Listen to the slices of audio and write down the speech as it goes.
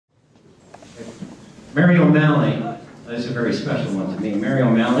Mary O'Malley is a very special one to me. Mary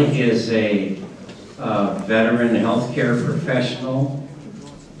O'Malley is a veteran healthcare professional,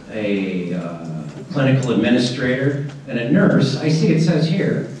 a clinical administrator, and a nurse. I see it says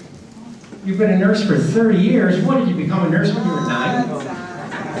here, you've been a nurse for 30 years. What, did you become a nurse when you were 9?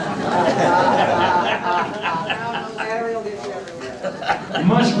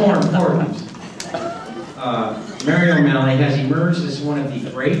 Much more important, Mary O'Malley has emerged as one of the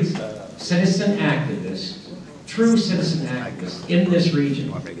great citizen activists, true citizen activists in this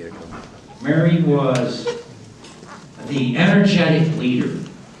region. Mary was the energetic leader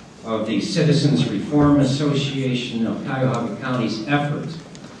of the Citizens Reform Association of Cuyahoga County's efforts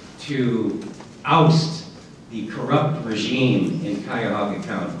to oust the corrupt regime in Cuyahoga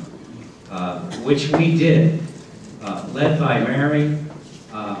County, which we did, led by Mary,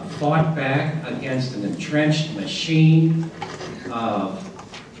 fought back against an entrenched machine of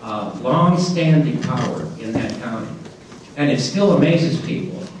long-standing power in that county. And it still amazes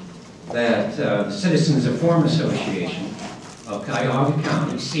people that the Citizens Reform Association of Cuyahoga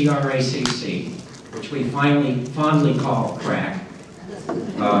County, CRACC, which we fondly call crack,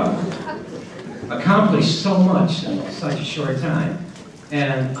 accomplished so much in such a short time.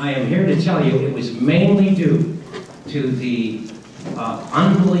 And I am here to tell you it was mainly due to the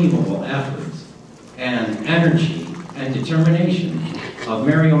unbelievable efforts and energy and determination of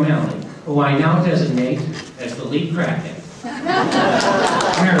Mary O'Malley, who I now designate as the lead crackhead.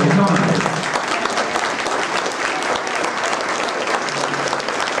 Mary, come on.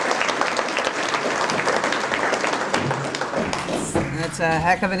 That's a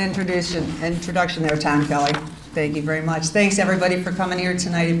heck of an introduction there, Tom Kelly. Thank you very much. Thanks, everybody, for coming here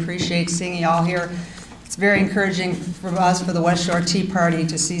tonight. Appreciate seeing you all here. It's very encouraging for us, for the West Shore Tea Party,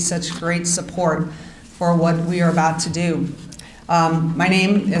 to see such great support for what we are about to do. My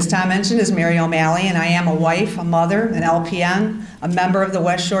name, as Tom mentioned, is Mary O'Malley, and I am a wife, a mother, an LPN, a member of the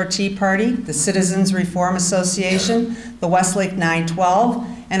West Shore Tea Party, the Citizens Reform Association, the Westlake 912,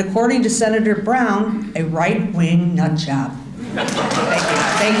 and according to Senator Brown, a right-wing nut job. Thank you.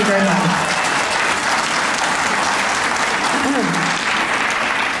 Thank you very much.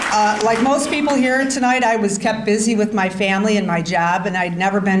 Like most people here tonight, I was kept busy with my family and my job, and I'd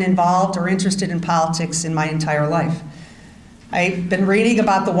never been involved or interested in politics in my entire life. I've been reading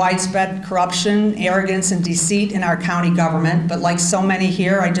about the widespread corruption, arrogance, and deceit in our county government, but like so many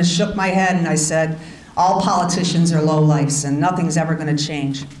here, I just shook my head and I said, all politicians are lowlifes and nothing's ever going to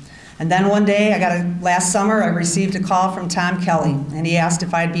change. And then one day, last summer, I received a call from Tom Kelly, and he asked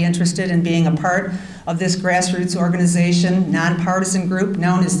if I'd be interested in being a part of this grassroots organization, nonpartisan group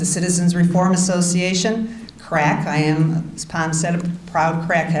known as the Citizens Reform Association, CRAC. I am, as Tom said, a proud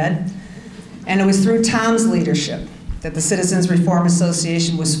crackhead. And it was through Tom's leadership that the Citizens Reform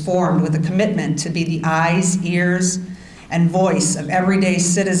Association was formed with a commitment to be the eyes, ears, and voice of everyday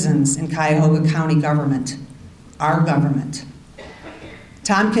citizens in Cuyahoga County government, our government.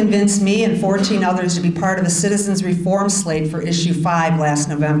 Tom convinced me and 14 others to be part of a citizens reform slate for issue 5 last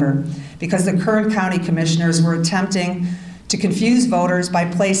November because the current county commissioners were attempting to confuse voters by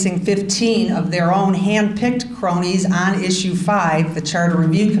placing 15 of their own hand-picked cronies on issue 5, the Charter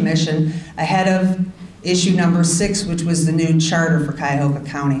Review Commission, ahead of issue number 6, which was the new charter for Cuyahoga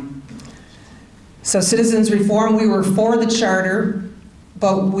County. So citizens reform, we were for the charter,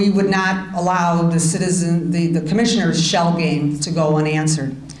 but we would not allow the commissioner's shell game to go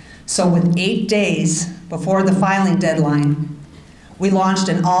unanswered. So with 8 days before the filing deadline, we launched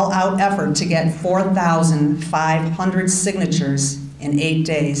an all-out effort to get 4,500 signatures in 8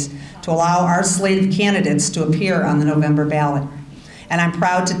 days to allow our slate of candidates to appear on the November ballot. And I'm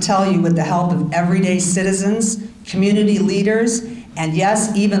proud to tell you, with the help of everyday citizens, community leaders, and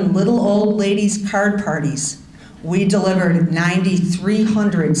yes, even little old ladies' card parties, we delivered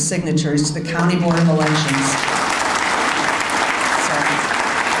 9,300 signatures to the County Board of Elections. So,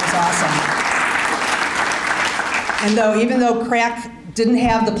 it was awesome. And even though CRAC didn't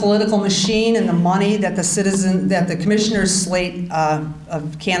have the political machine and the money that the commissioner's slate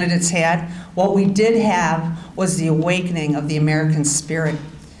of candidates had, what we did have was the awakening of the American spirit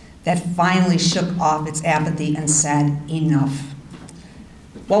that finally shook off its apathy and said, enough.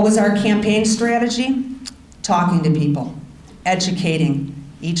 What was our campaign strategy? Talking to people, educating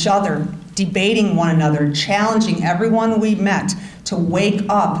each other, debating one another, challenging everyone we met to wake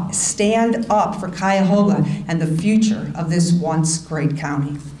up, stand up for Cuyahoga and the future of this once great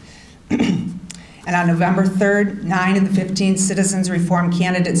county. And on November 3rd, 9 of the 15 Citizens Reform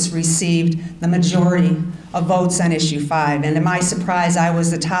candidates received the majority of votes on issue 5. And to my surprise, I was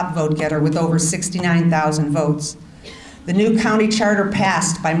the top vote getter with over 69,000 votes. The new county charter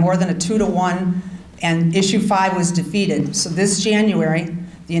passed by more than a 2-to-1 and issue 5 was defeated. So this January,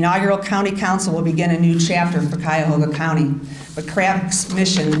 the inaugural county council will begin a new chapter for Cuyahoga County, but CRAC's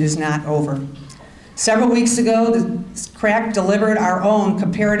mission is not over. Several weeks ago, the CRAC delivered our own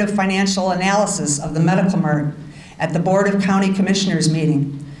comparative financial analysis of the medical mart at the Board of County Commissioners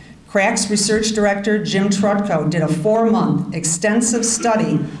meeting. CRAC's research director, Jim Trutko, did a 4-month extensive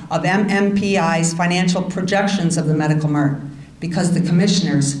study of MMPI's financial projections of the medical mart because the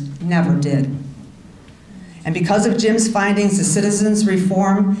commissioners never did. And because of Jim's findings, the Citizens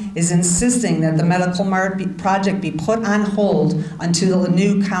Reform is insisting that the medical mart project be put on hold until the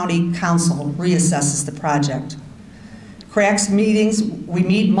new county council reassesses the project. CRAC's meetings, we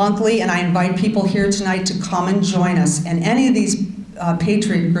meet monthly, and I invite people here tonight to come and join us. And any of these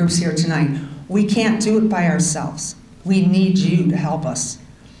patriot groups here tonight, we can't do it by ourselves. We need you to help us.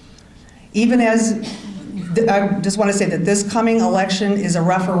 Even as, I just want to say that this coming election is a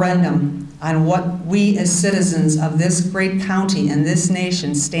referendum on what we as citizens of this great county and this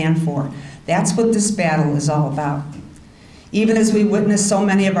nation stand for. That's what this battle is all about. Even as we witness so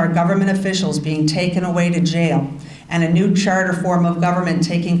many of our government officials being taken away to jail and a new charter form of government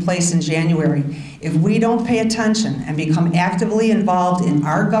taking place in January, if we don't pay attention and become actively involved in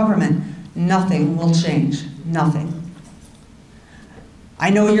our government, nothing will change, nothing.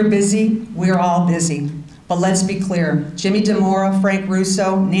 I know you're busy, we're all busy. But let's be clear, Jimmy DeMora, Frank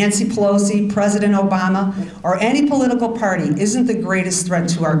Russo, Nancy Pelosi, President Obama, or any political party isn't the greatest threat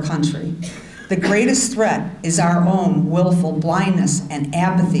to our country. The greatest threat is our own willful blindness and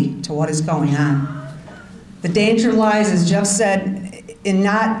apathy to what is going on. The danger lies, as Jeff said, in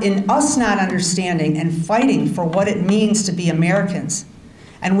us not understanding and fighting for what it means to be Americans.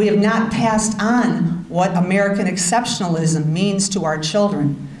 And we have not passed on what American exceptionalism means to our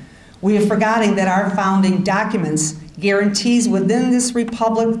children. We have forgotten that our founding documents guarantees within this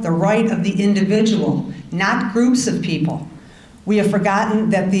republic the right of the individual, not groups of people. We have forgotten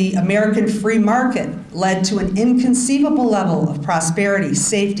that the American free market led to an inconceivable level of prosperity,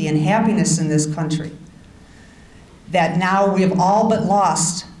 safety, and happiness in this country that now we have all but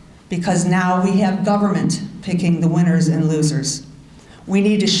lost because now we have government picking the winners and losers. We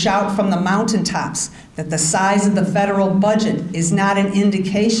need to shout from the mountaintops that the size of the federal budget is not an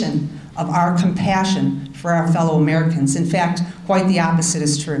indication of our compassion for our fellow Americans. In fact, quite the opposite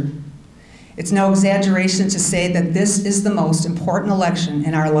is true. It's no exaggeration to say that this is the most important election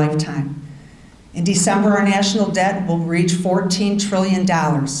in our lifetime. In December, our national debt will reach $14 trillion.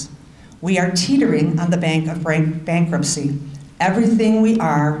 We are teetering on the brink of bankruptcy. Everything we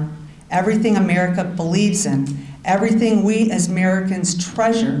are, everything America believes in, everything we as Americans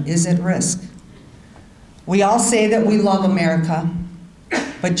treasure is at risk. We all say that we love America,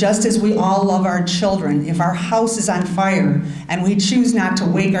 but just as we all love our children, if our house is on fire and we choose not to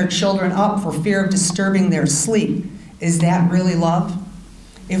wake our children up for fear of disturbing their sleep, is that really love?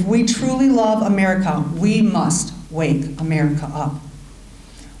 If we truly love America, we must wake America up.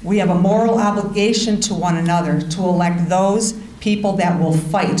 We have a moral obligation to one another to elect those people that will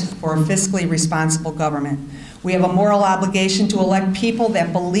fight for a fiscally responsible government. We have a moral obligation to elect people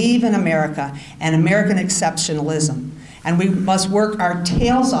that believe in America and American exceptionalism. And we must work our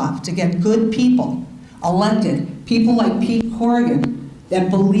tails off to get good people elected, people like Pete Corrigan that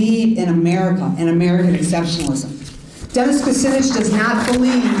believe in America and American exceptionalism. Dennis Kucinich does not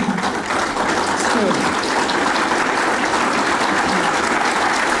believe,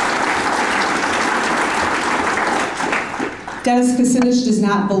 Dennis Kucinich does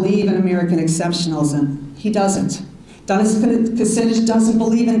not believe in American exceptionalism. He doesn't. Dennis Kucinich doesn't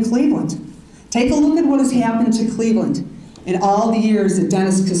believe in Cleveland. Take a look at what has happened to Cleveland in all the years that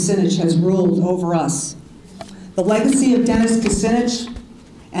Dennis Kucinich has ruled over us. The legacy of Dennis Kucinich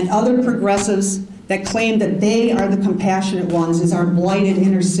and other progressives that claim that they are the compassionate ones is our blighted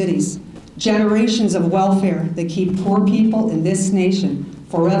inner cities, generations of welfare that keep poor people in this nation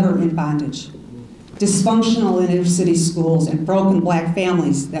forever in bondage. Dysfunctional inner city schools and broken black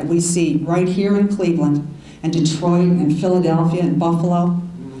families that we see right here in Cleveland and Detroit and Philadelphia and Buffalo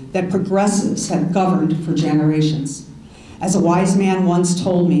that progressives have governed for generations. As a wise man once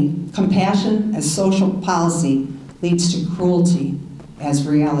told me, compassion as social policy leads to cruelty as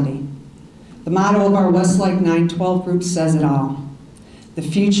reality. The motto of our Westlake 912 group says it all. The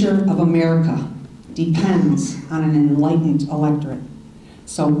future of America depends on an enlightened electorate.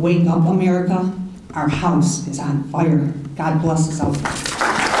 So wake up, America. Our house is on fire. God bless us all.